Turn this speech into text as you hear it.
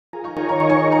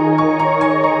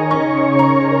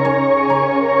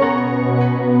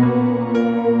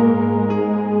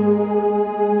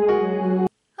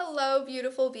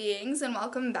and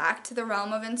welcome back to the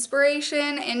Realm of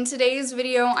Inspiration. In today's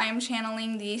video, I am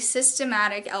channeling the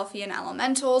Systematic Elfian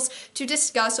Elementals to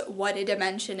discuss what a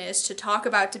dimension is, to talk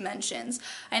about dimensions.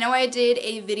 I know I did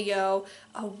a video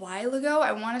a while ago,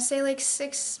 I want to say like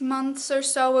 6 months or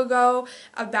so ago,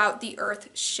 about the Earth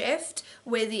shift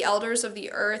with the Elders of the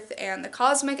Earth and the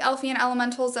Cosmic Elfian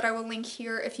Elementals that I will link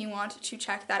here if you want to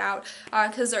check that out,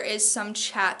 because there is some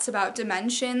chats about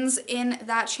dimensions in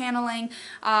that channeling,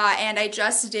 and I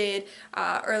just did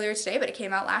earlier today, but it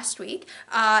came out last week,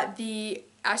 the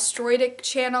asteroidic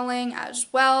channeling as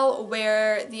well,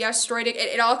 where the asteroidic,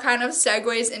 it all kind of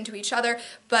segues into each other,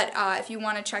 but if you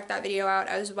want to check that video out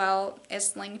as well,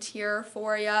 it's linked here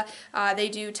for you. They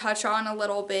do touch on a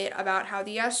little bit about how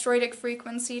the asteroidic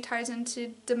frequency ties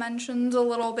into dimensions a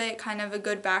little bit, kind of a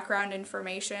good background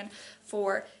information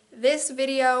for this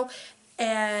video.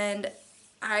 And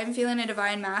I'm feeling a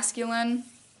divine masculine,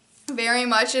 very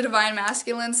much a divine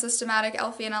masculine systematic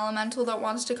Elfian elemental that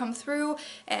wants to come through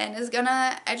and is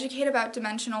gonna educate about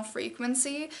dimensional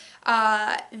frequency.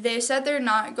 They said they're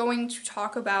not going to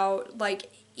talk about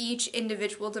like each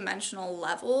individual dimensional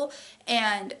level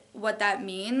and what that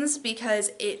means,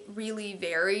 because it really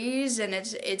varies and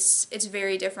it's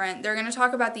very different. They're going to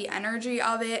talk about the energy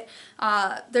of it.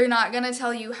 They're not going to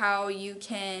tell you how you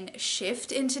can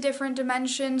shift into different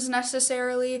dimensions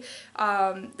necessarily.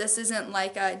 This isn't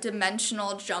like a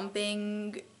dimensional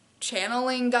jumping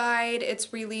channeling guide.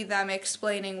 It's really them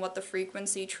explaining what the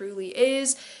frequency truly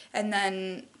is and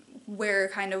then where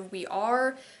kind of we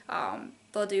are.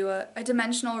 They'll do a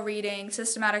dimensional reading.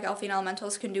 Systematic Elfian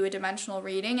Elementals can do a dimensional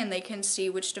reading and they can see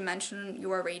which dimension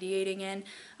you are radiating in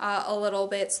a little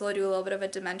bit. So they'll do a little bit of a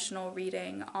dimensional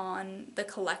reading on the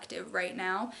collective right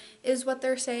now, is what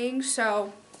they're saying.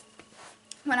 So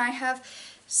when I have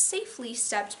safely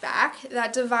stepped back,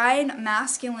 that divine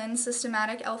masculine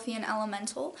systematic Elfian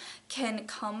Elemental can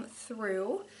come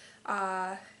through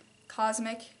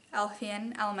Cosmic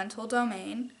Elfian Elemental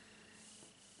domain.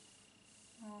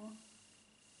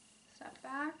 Step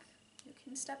back, you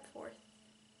can step forth.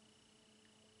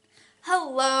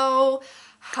 Hello!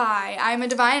 Hi, I'm a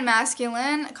divine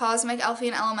masculine Cosmic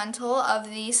Elfian Elemental of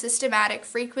the systematic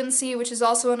frequency, which is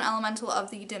also an elemental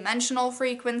of the dimensional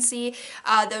frequency.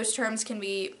 Those terms can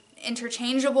be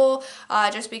interchangeable,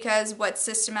 just because what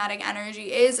systematic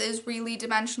energy is really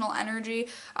dimensional energy.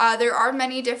 There are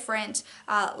many different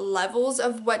levels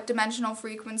of what dimensional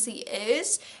frequency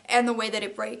is and the way that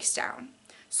it breaks down.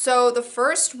 So the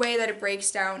first way that it breaks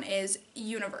down is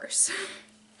universe.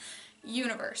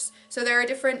 Universe. So there are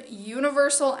different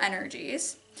universal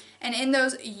energies, and in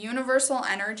those universal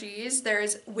energies,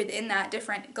 there's within that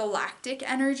different galactic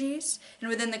energies, and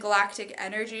within the galactic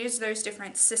energies, there's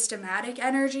different systematic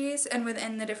energies, and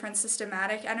within the different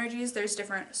systematic energies, there's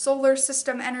different solar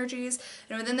system energies,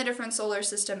 and within the different solar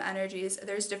system energies,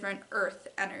 there's different earth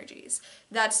energies.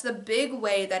 That's the big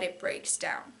way that it breaks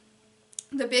down.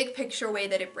 The big picture way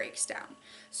that it breaks down.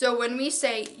 So when we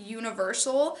say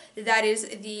universal, that is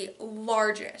the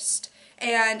largest.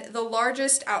 And the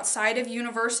largest outside of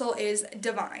universal is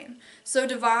divine. So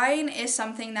divine is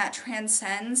something that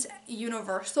transcends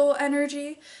universal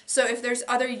energy. So if there's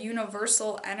other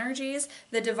universal energies,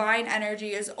 the divine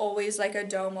energy is always like a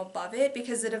dome above it,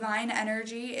 because the divine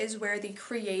energy is where the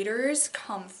creators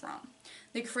come from.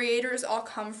 The creators all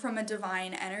come from a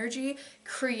divine energy,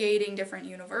 creating different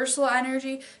universal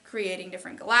energy, creating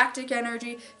different galactic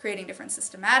energy, creating different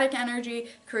systematic energy,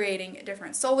 creating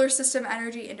different solar system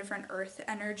energy, and different earth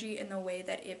energy in the way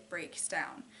that it breaks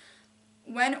down.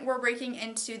 When we're breaking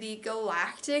into the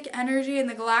galactic energy, and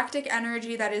the galactic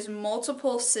energy, that is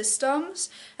multiple systems,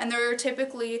 and there are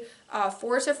typically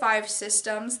 4 to 5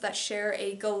 systems that share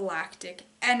a galactic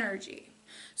energy.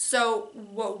 So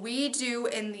what we do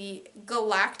in the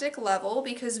galactic level,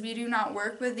 because we do not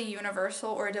work with the universal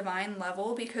or divine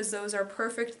level, because those are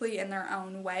perfectly in their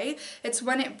own way, it's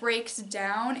when it breaks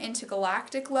down into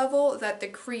galactic level that the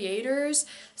creators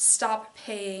stop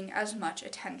paying as much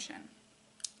attention.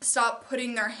 Stop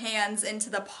putting their hands into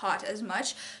the pot as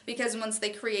much, because once they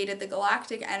created the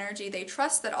galactic energy, they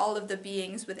trust that all of the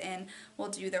beings within will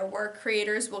do their work.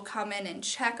 Creators will come in and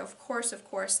check, of course,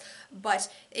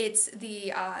 but it's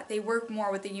the, they work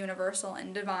more with the universal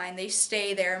and divine. They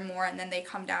stay there more, and then they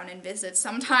come down and visit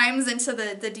sometimes into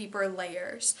the deeper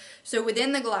layers. So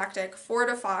within the galactic 4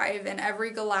 to 5 and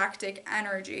every galactic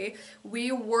energy,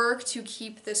 we work to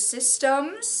keep the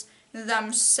systems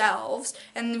themselves,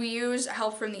 and we use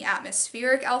help from the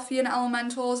atmospheric Elfian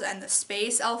elementals and the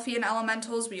space Elfian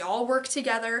elementals. We all work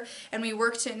together, and we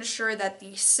work to ensure that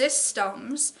the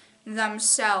systems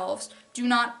themselves do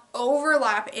not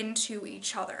overlap into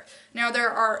each other. Now there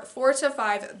are 4 to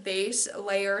 5 base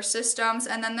layer systems,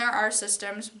 and then there are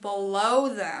systems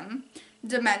below them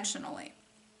dimensionally.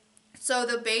 So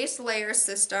the base layer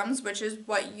systems, which is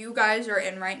what you guys are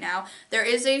in right now, there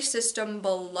is a system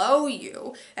below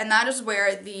you, and that is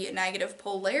where the negative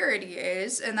polarity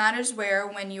is, and that is where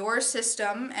when your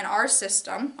system and our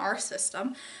system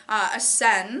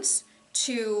ascends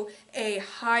to a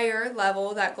higher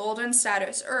level, that golden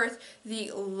status Earth, the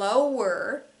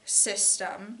lower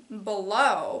system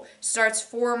below starts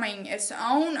forming its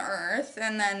own Earth,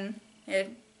 and then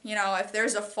it, you know, if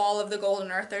there's a fall of the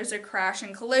golden Earth, there's a crash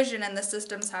and collision, and the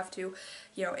systems have to,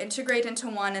 you know, integrate into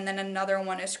one, and then another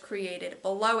one is created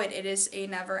below it. It is a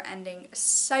never-ending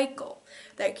cycle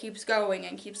that keeps going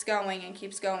and keeps going and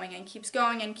keeps going and keeps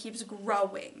going and keeps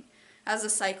growing as a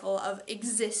cycle of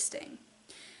existing.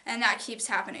 And that keeps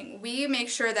happening. We make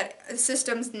sure that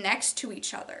systems next to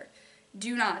each other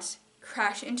do not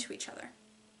crash into each other.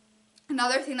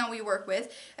 Another thing that we work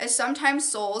with is sometimes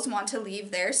souls want to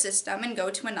leave their system and go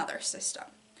to another system.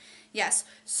 Yes,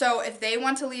 so if they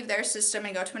want to leave their system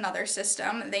and go to another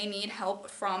system, they need help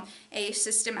from a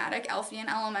systematic Elfian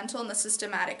elemental in the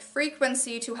systematic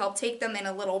frequency to help take them in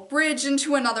a little bridge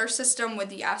into another system, with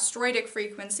the asteroidic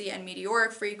frequency and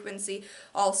meteoric frequency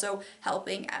also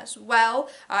helping as well,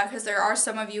 because there are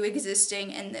some of you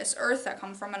existing in this Earth that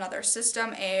come from another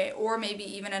system, or maybe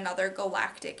even another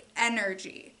galactic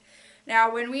energy.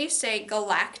 Now, when we say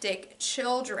galactic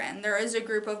children, there is a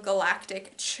group of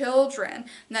galactic children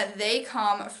that they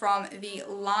come from the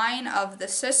line of the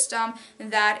system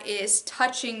that is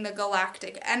touching the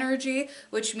galactic energy,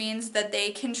 which means that they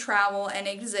can travel and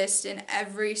exist in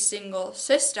every single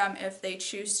system if they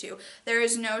choose to. There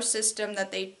is no system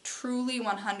that they truly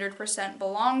 100%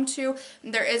 belong to.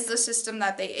 There is the system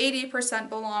that they 80%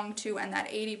 belong to, and that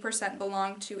 80%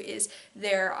 belong to is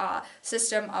their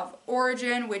system of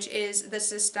origin, which is the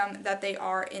system that they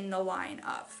are in the line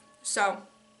of. So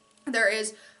there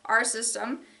is our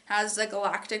system has the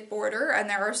galactic border, and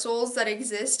there are souls that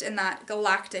exist in that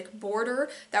galactic border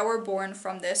that were born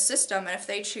from this system, and if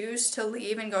they choose to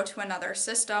leave and go to another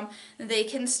system, they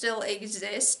can still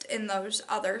exist in those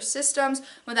other systems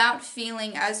without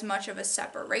feeling as much of a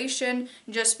separation,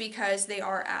 just because they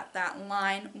are at that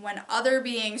line. When other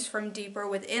beings from deeper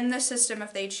within the system,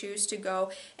 if they choose to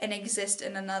go and exist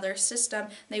in another system,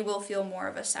 they will feel more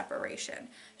of a separation.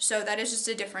 So that is just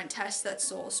a different test that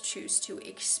souls choose to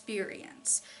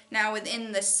experience. Now,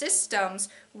 within the systems,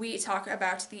 we talk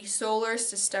about the solar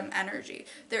system energy.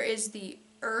 There is the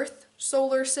Earth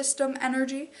solar system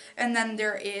energy, and then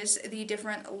there is the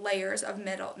different layers of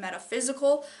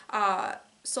metaphysical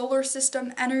solar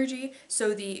system energy.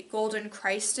 So the golden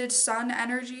Christed sun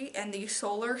energy and the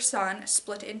solar sun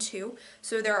split in two.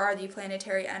 So there are the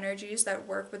planetary energies that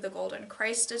work with the golden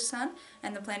Christed sun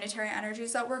and the planetary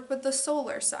energies that work with the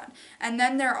solar sun. And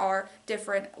then there are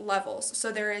different levels.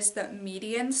 So there is the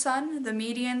median sun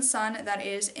that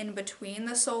is in between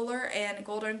the solar and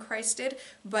golden Christed,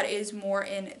 but is more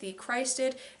in the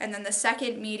Christed. And then the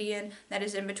second median that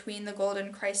is in between the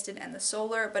golden Christed and the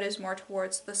solar, but is more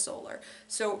towards the solar.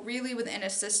 So really within a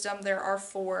system, there are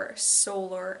 4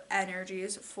 solar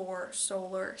energies, 4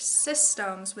 solar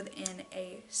systems within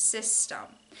a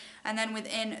system. And then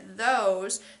within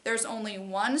those, there's only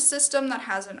one system that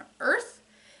has an Earth,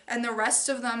 and the rest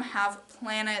of them have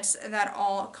planets that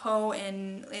all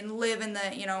and live in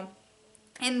the, you know,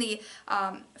 in the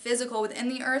physical within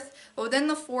the Earth. But within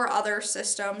the 4 other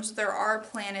systems, there are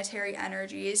planetary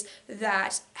energies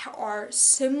that are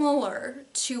similar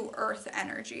to Earth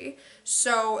energy.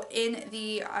 So in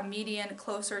the median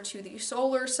closer to the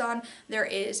solar sun, there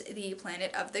is the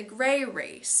planet of the gray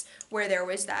race, where there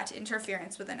was that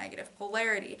interference with a negative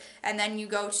polarity. And then you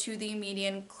go to the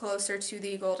median closer to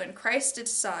the golden Christed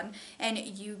sun, and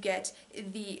you get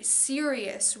the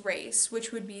Sirius race,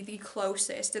 which would be the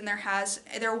closest. And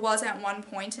there was at one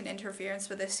point an interference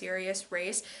with the Sirius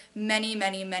race many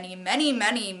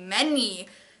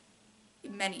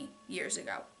years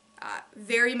ago.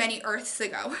 Very many Earths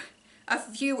ago. A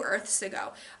few Earths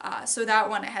ago. So that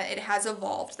one, it has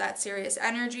evolved, that Sirius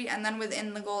energy. And then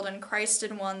within the golden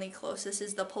Christed one, the closest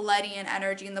is the Palladian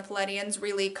energy, and the Palladians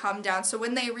really come down. So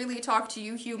when they really talk to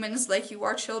you humans like you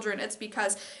are children, it's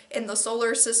because in the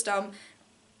solar system,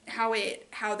 how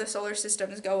the solar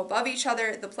systems go above each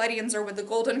other, the Pleiadians are with the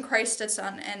golden Christed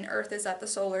sun, and Earth is at the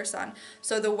solar sun.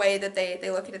 So the way that they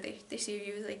look at it, they see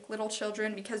you like little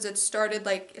children, because it started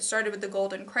with the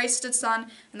golden Christed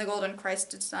sun, and the golden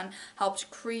Christed sun helped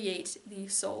create the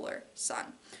solar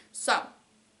sun. So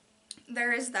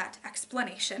there is that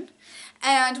explanation.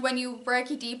 And when you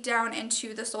break deep down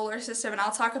into the solar system, and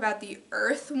I'll talk about the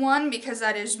Earth one because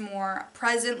that is more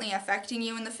presently affecting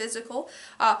you in the physical,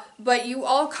 but you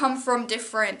all come from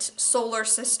different solar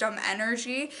system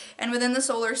energy, and within the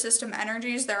solar system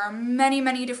energies there are many,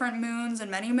 many different moons and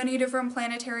many, many different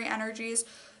planetary energies.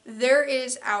 There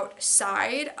is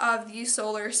outside of these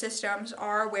solar systems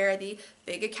are where the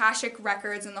big Akashic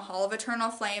records and the Hall of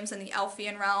Eternal Flames and the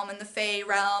Elfian Realm and the Fae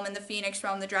Realm and the Phoenix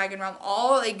Realm, the Dragon Realm,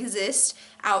 all exist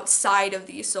outside of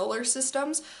these solar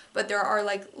systems, but there are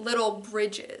like little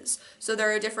bridges. So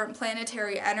there are different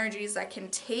planetary energies that can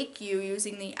take you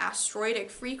using the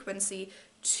asteroidic frequency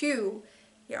to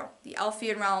the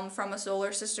Elfian Realm from a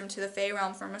solar system to the Fae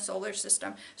Realm from a solar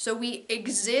system. So we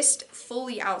exist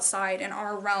fully outside, and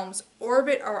our realms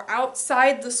orbit or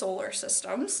outside the solar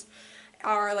systems.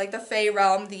 Are like the Fae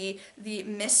Realm, the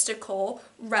mystical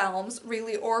realms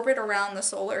really orbit around the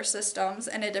solar systems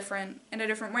in a different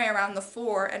way around the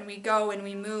four, and we go and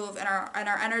we move, and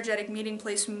our energetic meeting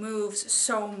place moves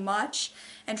so much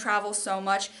and travels so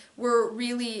much. We're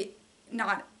really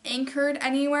not anchored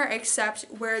anywhere except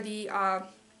where the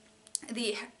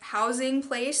housing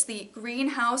place, the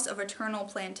greenhouse of eternal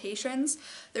plantations.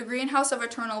 The greenhouse of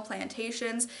eternal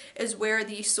plantations is where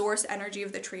the source energy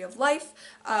of the tree of life,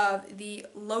 of the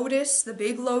lotus, the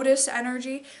big lotus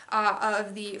energy,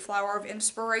 of the flower of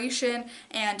inspiration,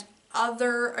 and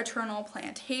other eternal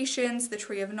plantations, the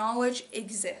tree of knowledge,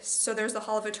 exists. So there's the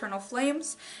Hall of Eternal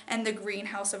Flames and the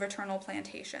greenhouse of eternal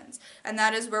plantations. And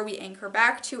that is where we anchor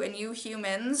back to, and you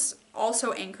humans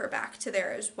also anchor back to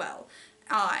there as well.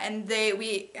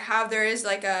 There is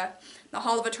like the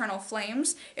Hall of Eternal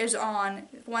Flames is on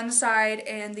one side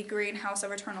and the Greenhouse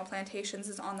of Eternal Plantations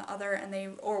is on the other, and they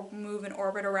move and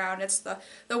orbit around. It's the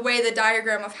way, the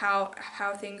diagram of how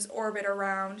things orbit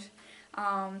around.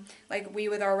 Like we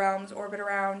with our realms orbit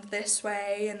around this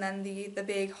way, and then the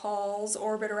big halls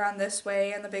orbit around this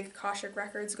way, and the big Akashic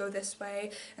records go this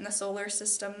way, and the solar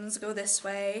systems go this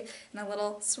way, in a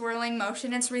little swirling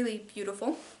motion. It's really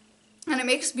beautiful. And it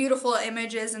makes beautiful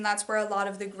images, and that's where a lot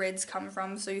of the grids come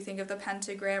from. So you think of the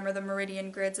pentagram or the meridian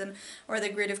grids or the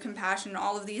grid of compassion,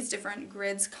 all of these different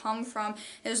grids come from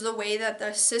is the way that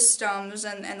the systems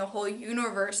and the whole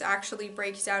universe actually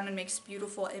breaks down and makes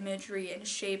beautiful imagery and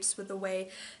shapes with the way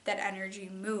that energy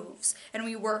moves. And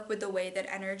we work with the way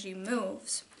that energy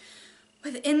moves.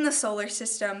 Within the solar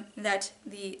system, that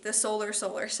the solar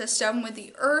system with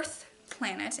the Earth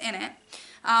planet in it,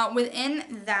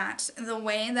 within that, the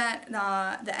way that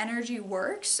the energy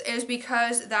works is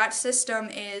because that system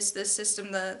is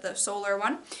the solar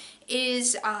one,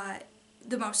 is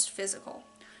the most physical.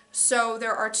 So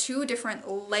there are two different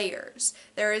layers.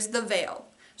 There is the veil.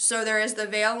 So there is the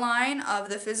veil line of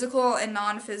the physical and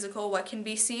non-physical, what can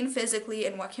be seen physically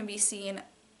and what can't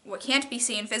be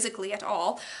seen physically at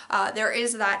all. There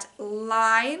is that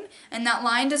line, and that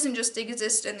line doesn't just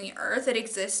exist in the Earth, it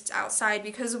exists outside,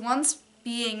 because once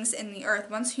beings in the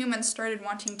Earth, once humans started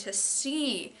wanting to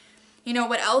see,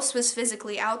 what else was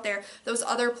physically out there, those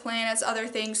other planets, other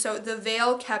things, so the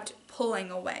veil kept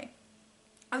pulling away.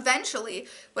 Eventually,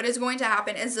 what is going to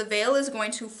happen is the veil is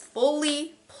going to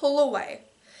fully pull away,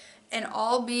 and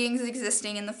all beings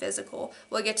existing in the physical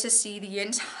will get to see the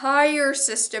entire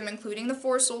system, including the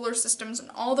 4 solar systems and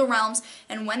all the realms.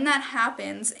 And when that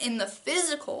happens in the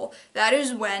physical, that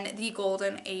is when the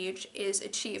golden age is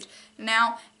achieved.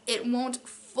 Now, it won't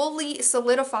fully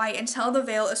solidify until the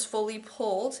veil is fully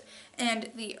pulled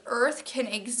and the Earth can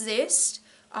exist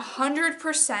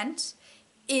 100%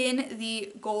 in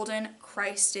the golden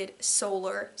Christed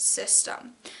solar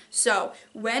system. So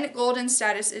when golden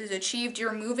status is achieved,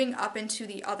 you're moving up into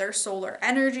the other solar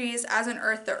energies. As an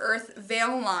Earth, the Earth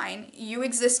veil line, you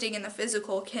existing in the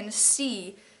physical can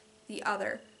see the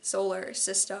other solar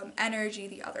system energy,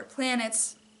 the other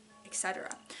planets,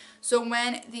 etc. So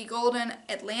when the golden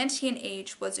Atlantean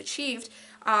age was achieved,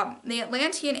 the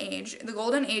Atlantean age, the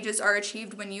golden ages are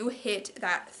achieved when you hit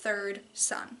that third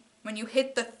sun. When you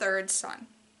hit the third sun.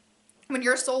 When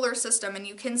your solar system, and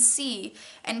you can see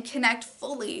and connect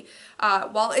fully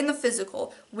while in the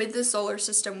physical with the solar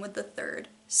system with the third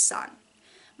sun.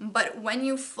 But when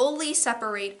you fully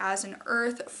separate as an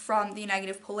Earth from the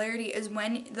negative polarity is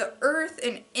when the Earth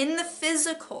and in the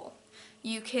physical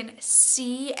you can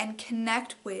see and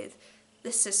connect with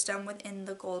the system within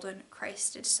the golden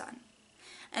Christed sun.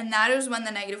 And that is when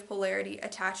the negative polarity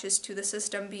attaches to the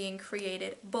system being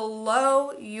created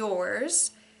below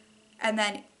yours, and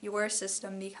then your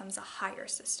system becomes a higher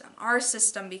system. Our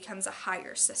system becomes a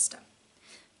higher system.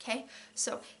 Okay,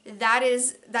 so that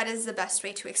is the best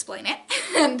way to explain it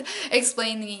and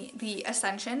explain the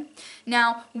ascension.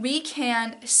 Now we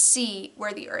can see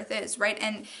where the Earth is, right?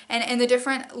 And the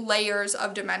different layers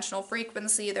of dimensional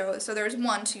frequency. So there's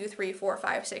 1, 2, 3, 4,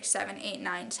 5, 6, 7, 8,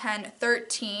 9, 10,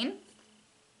 13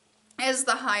 is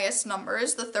the highest number,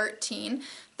 is the 13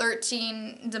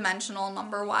 dimensional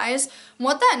number wise.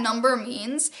 What that number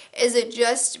means is it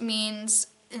just means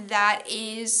that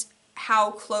is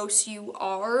how close you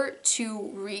are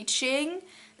to reaching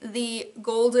the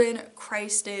golden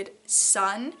Christed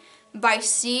sun by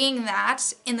seeing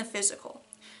that in the physical.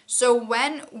 So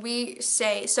when we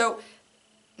say, so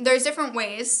there's different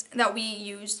ways that we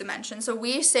use dimension. So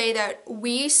we say that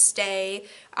we stay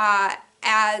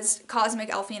as Cosmic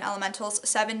Elfian Elementals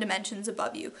 7 dimensions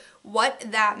above you. What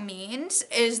that means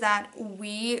is that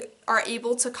we are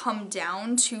able to come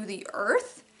down to the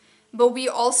earth, but we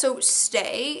also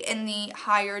stay in the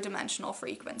higher dimensional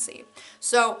frequency.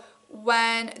 So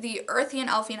when the Earthian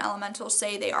Elfian Elementals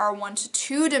say they are 1 to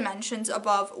 2 dimensions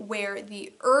above where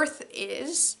the Earth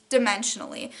is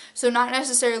dimensionally, so not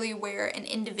necessarily where an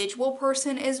individual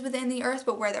person is within the Earth,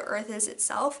 but where the Earth is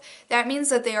itself, that means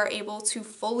that they are able to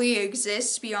fully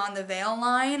exist beyond the veil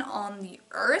line on the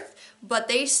Earth, but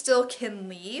they still can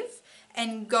leave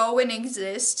and go and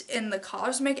exist in the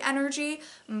cosmic energy,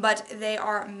 but they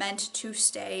are meant to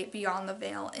stay beyond the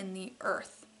veil in the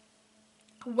Earth.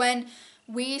 When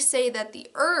we say that the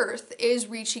Earth is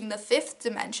reaching the 5th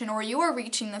dimension, or you are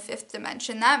reaching the 5th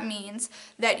dimension, that means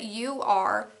that you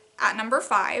are at number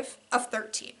 5 of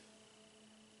 13.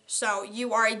 So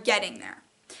you are getting there.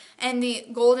 And the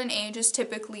golden age is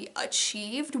typically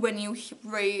achieved when you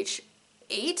reach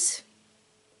 8,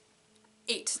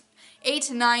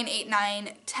 9, 8, 9,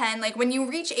 10. Like when you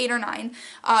reach 8 or 9,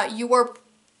 you are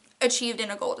achieved in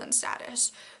a golden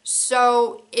status.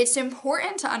 So it's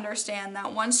important to understand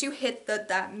that once you hit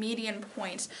that median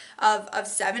point of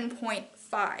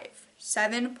 7.5,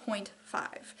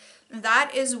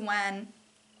 that is when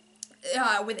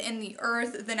within the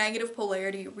Earth, the negative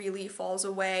polarity really falls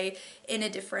away in a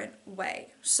different way.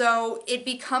 So it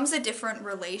becomes a different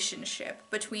relationship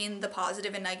between the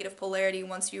positive and negative polarity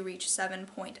once you reach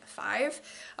 7.5.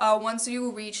 Once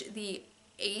you reach the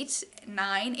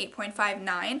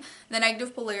 8.59, the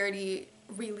negative polarity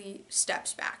really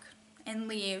steps back and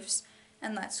leaves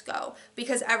and lets go,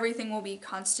 because everything will be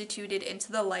constituted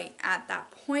into the light at that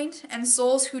point, and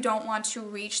souls who don't want to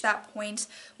reach that point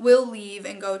will leave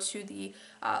and go to the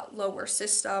lower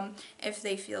system if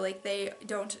they feel like they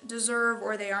don't deserve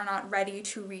or they are not ready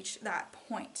to reach that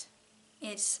point.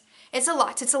 It's a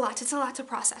lot to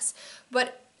process.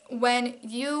 But when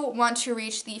you want to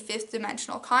reach the 5th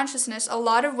dimensional consciousness, a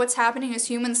lot of what's happening is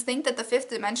humans think that the 5th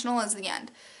dimensional is the end.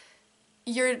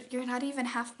 You're not even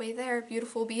halfway there,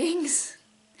 beautiful beings.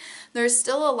 There's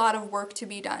still a lot of work to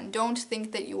be done. Don't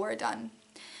think that you are done.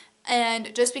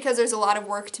 And just because there's a lot of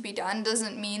work to be done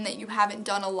doesn't mean that you haven't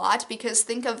done a lot, because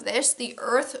think of this, the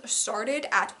Earth started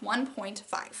at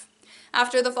 1.5.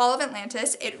 After the fall of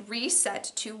Atlantis, it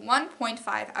reset to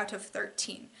 1.5 out of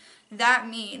 13. That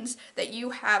means that you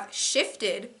have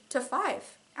shifted to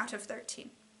 5 out of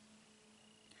 13.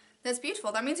 That's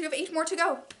beautiful. That means you have 8 more to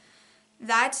go.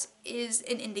 That is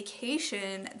an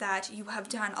indication that you have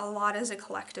done a lot as a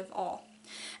collective all.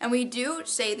 And we do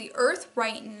say the Earth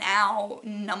right now,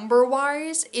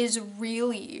 number-wise, is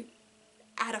really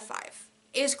at a 5,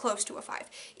 is close to a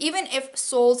 5, even if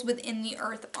souls within the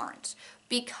Earth aren't,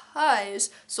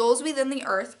 because souls within the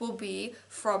Earth will be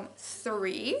from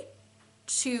 3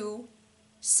 to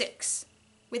 6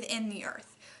 within the Earth.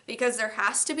 Because there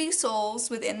has to be souls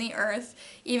within the Earth,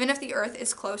 even if the Earth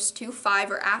is close to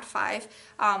 5 or at 5,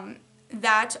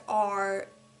 that are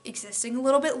existing a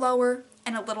little bit lower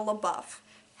and a little above,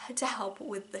 to help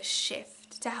with the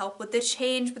shift, to help with the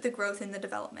change, with the growth and the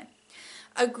development.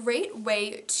 A great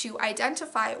way to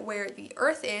identify where the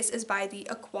Earth is by the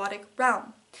aquatic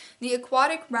realm. The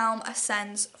aquatic realm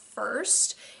ascends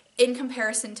first in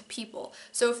comparison to people.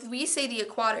 So if we say the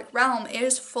aquatic realm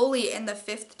is fully in the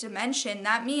 5th dimension,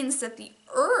 that means that the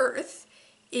Earth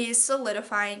is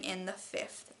solidifying in the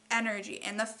 5th energy,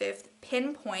 in the 5th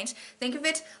pinpoint. Think of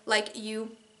it like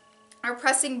you are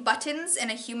pressing buttons in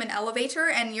a human elevator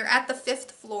and you're at the 5th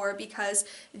floor because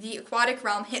the aquatic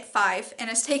realm hit 5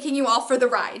 and is taking you all for the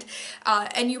ride.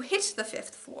 And you hit the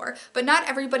 5th floor, but not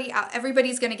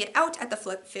everybody's going to get out at the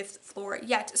 5th floor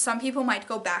yet. Some people might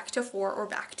go back to 4 or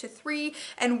back to 3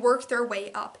 and work their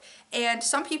way up. And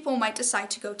some people might decide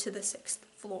to go to the 6th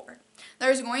floor.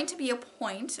 There's going to be a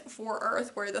point for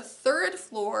Earth where the 3rd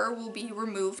floor will be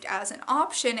removed as an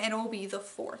option, and it will be the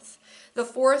 4th. The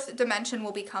 4th dimension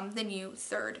will become the new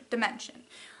 3rd dimension.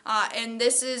 And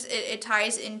this is, it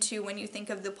ties into when you think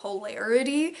of the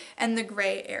polarity and the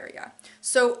gray area.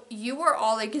 So you are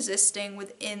all existing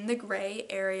within the gray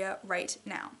area right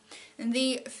now. And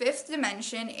the fifth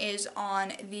dimension is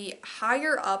on the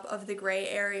higher up of the gray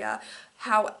area.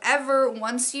 However,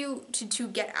 once you, to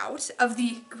get out of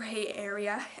the gray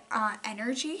area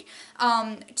energy,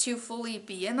 to fully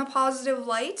be in the positive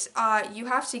light, you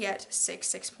have to get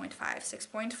 6.5,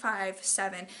 6.5,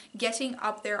 7, getting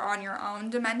up there on your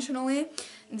own dimensionally.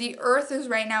 The Earth is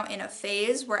right now in a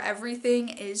phase where everything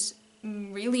is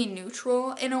really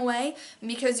neutral in a way,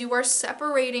 because you are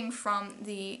separating from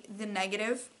the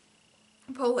negative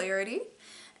polarity,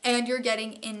 and you're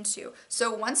getting into,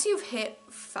 so once you've hit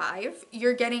 5,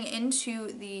 you're getting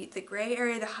into the gray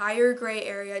area, the higher gray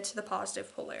area, to the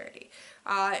positive polarity.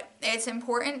 It's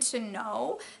important to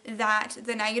know that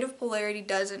the negative polarity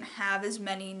doesn't have as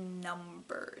many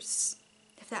numbers,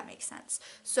 if that makes sense.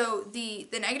 So the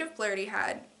negative polarity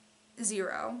had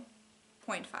 0,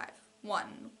 0.5, 1,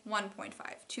 1.5,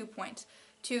 2.2,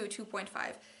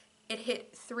 2.5. It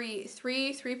hit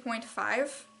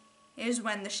 3.5 is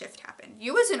when the shift happened.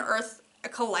 You as an Earth, a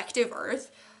collective Earth,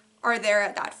 are there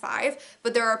at that 5,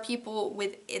 but there are people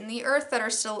within the Earth that are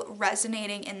still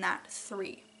resonating in that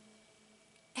 3.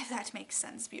 If that makes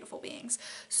sense, beautiful beings.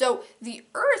 So the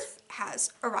Earth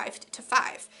has arrived to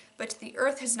 5, but the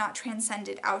Earth has not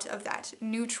transcended out of that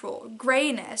neutral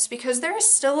grayness, because there is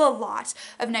still a lot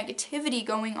of negativity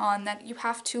going on that you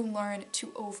have to learn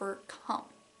to overcome.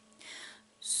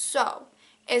 So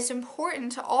it's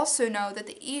important to also know that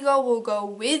the ego will go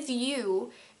with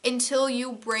you until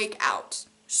you break out.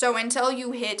 So until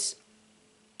you hit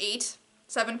 8,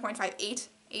 7.5,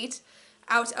 8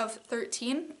 out of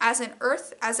 13 as an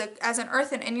Earth, as an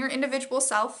Earth and in your individual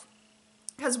self.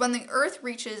 Because when the Earth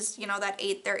reaches, that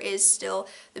 8, there is still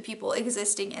the people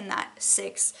existing in that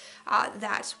 6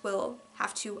 that will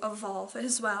have to evolve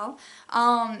as well.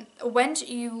 When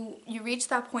you reach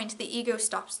that point, the ego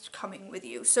stops coming with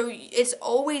you. So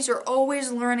you're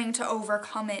always learning to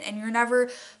overcome it, and you're never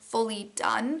fully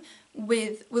done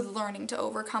with learning to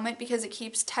overcome it, because it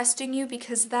keeps testing you,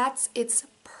 because that's its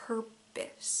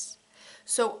purpose.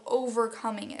 So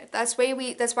overcoming it. That's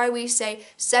why we say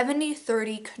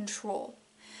 70-30 control.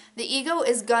 The ego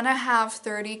is gonna have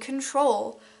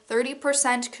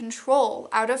 30% control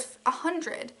out of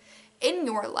 100 in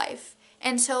your life,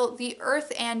 until the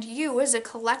Earth and you as a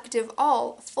collective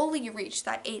all fully reach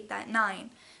that 8, that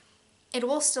 9. It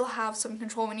will still have some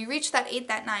control. When you reach that 8,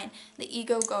 that 9, the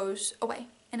ego goes away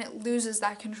and it loses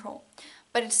that control.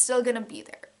 But it's still gonna be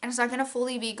there, and it's not gonna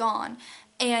fully be gone.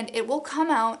 And it will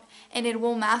come out and it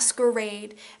will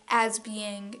masquerade as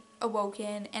being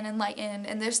awoken and enlightened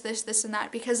and this and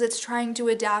that, because it's trying to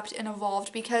adapt and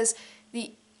evolve, because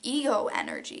the ego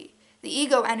energy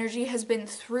has been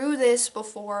through this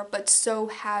before, but so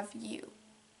have you.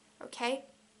 Okay?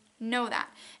 Know that.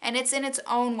 And it's in its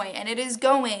own way, and it is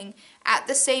going at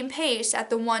the same pace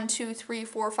at the 1, 2, 3,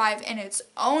 4, 5 in its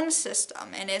own system,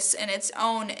 and it's in its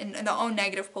own, in the own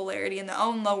negative polarity, in the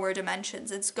own lower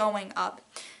dimensions. It's going up.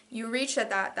 You reach at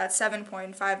that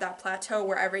 7.5, that plateau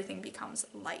where everything becomes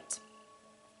light.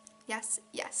 Yes.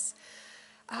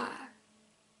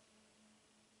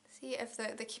 See if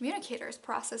the communicator is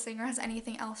processing or has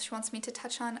anything else she wants me to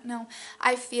touch on. No,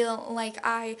 I feel like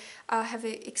I have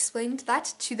explained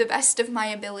that to the best of my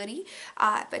ability.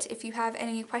 But if you have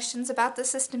any questions about the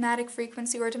systematic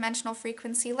frequency or dimensional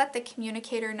frequency, let the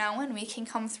communicator know, and we can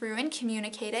come through and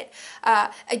communicate it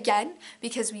again,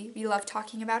 because we love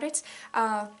talking about it.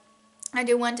 I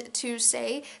do want to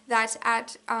say that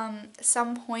at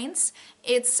some points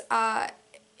it's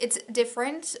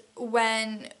different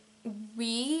when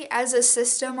we as a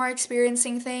system are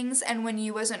experiencing things and when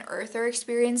you as an Earth are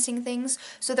experiencing things.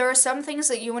 So there are some things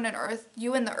that you and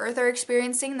the Earth are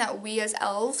experiencing that we as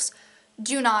elves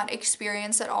do not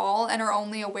experience at all, and are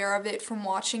only aware of it from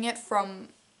watching it from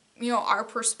our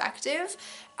perspective.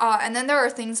 And then there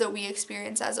are things that we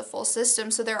experience as a full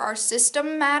system. So there are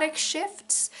systematic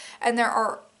shifts and there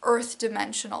are Earth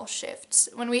dimensional shifts.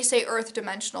 When we say Earth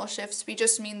dimensional shifts, we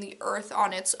just mean the Earth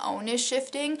on its own is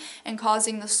shifting and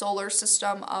causing the solar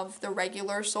system of the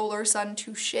regular solar sun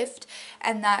to shift,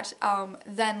 and that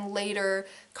then later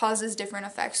causes different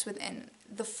effects within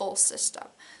the full system.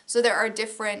 So there are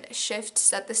different shifts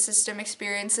that the system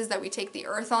experiences that we take the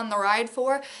Earth on the ride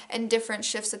for, and different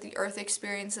shifts that the Earth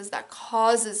experiences that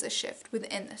causes a shift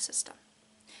within the system.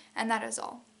 And that is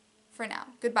all for now.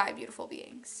 Goodbye, beautiful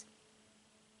beings.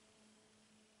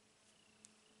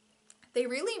 They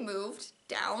really moved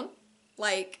down,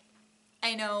 like,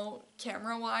 I know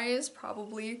camera-wise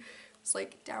probably it's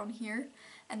like down here,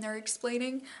 and they're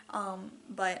explaining.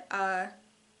 But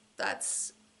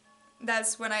that's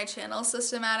when I channel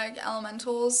systematic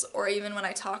elementals, or even when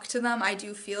I talk to them, I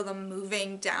do feel them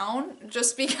moving down,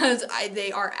 just because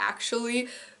they are actually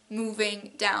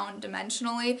moving down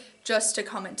dimensionally just to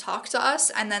come and talk to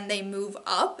us, and then they move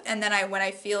up, and then when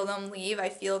I feel them leave, I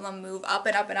feel them move up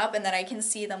and up and up, and then I can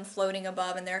see them floating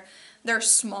above, and they're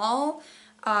small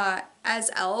as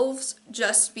elves,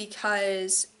 just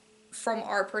because from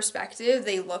our perspective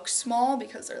they look small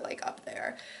because they're like up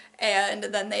there. And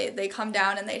then they come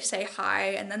down and they say hi,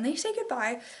 and then they say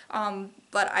goodbye.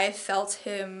 But I felt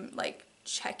him like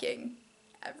checking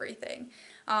everything.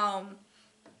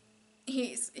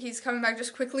 He's coming back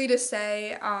just quickly to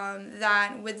say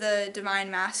that with the divine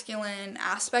masculine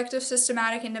aspect of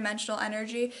systematic and dimensional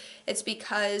energy, it's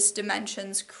because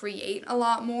dimensions create a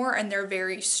lot more and they're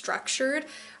very structured.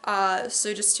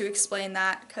 So just to explain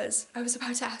that, because I was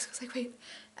about to ask, I was like, wait,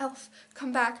 Elf,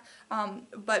 come back.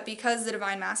 But because the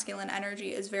divine masculine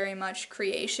energy is very much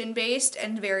creation-based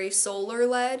and very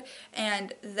solar-led,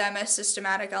 and them as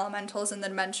systematic elementals in the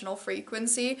dimensional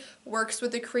frequency works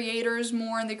with the creators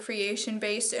more in the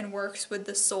creation-based and works with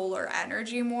the solar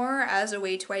energy more as a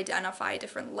way to identify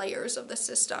different layers of the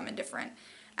system and different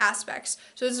aspects.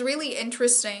 So it's really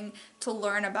interesting to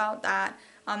learn about that.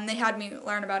 They had me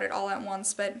learn about it all at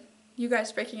once, but you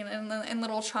guys breaking it in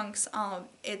little chunks,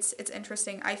 it's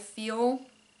interesting. I feel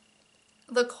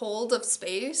the cold of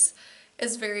space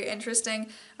is very interesting.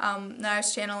 When I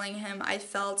was channeling him, I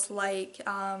felt like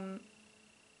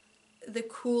the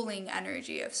cooling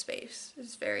energy of space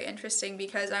is very interesting,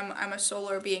 because I'm a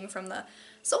solar being from the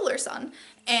solar sun,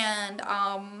 and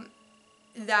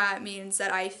that means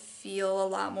that I feel a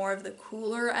lot more of the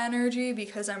cooler energy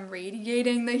because I'm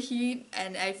radiating the heat,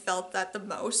 and I felt that the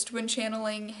most when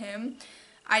channeling him.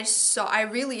 I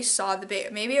really saw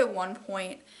maybe at one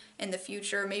point in the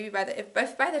future, maybe if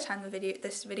by the time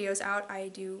this video's out, I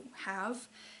do have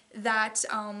that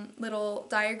little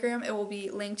diagram. It will be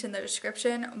linked in the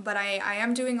description, but I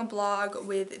am doing a blog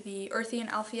with the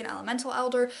Elfian Elemental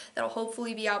Elder that'll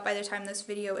hopefully be out by the time this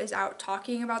video is out,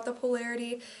 talking about the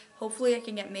polarity. Hopefully I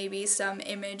can get maybe some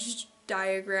image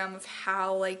diagram of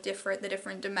how like the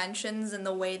different dimensions and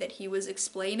the way that he was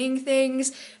explaining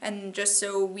things, and just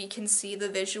so we can see the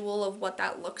visual of what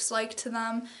that looks like to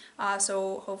them.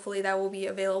 So hopefully that will be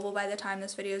available by the time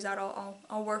this video is out.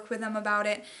 I'll work with them about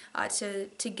it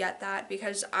to get that,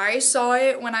 because I saw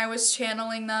it when I was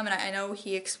channeling them, and I know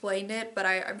he explained it, but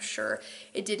I'm sure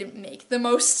it didn't make the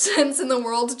most sense in the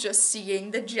world just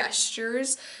seeing the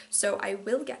gestures. So I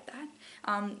will get that.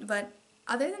 But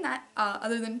other than that,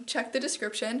 other than check the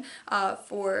description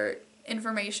for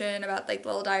information about like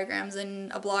little diagrams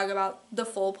and a blog about the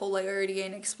full polarity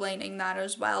and explaining that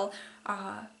as well.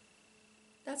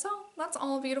 That's all. That's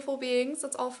all, beautiful beings.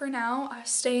 That's all for now.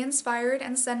 Stay inspired,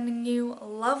 and sending you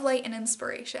love, light, and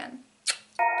inspiration.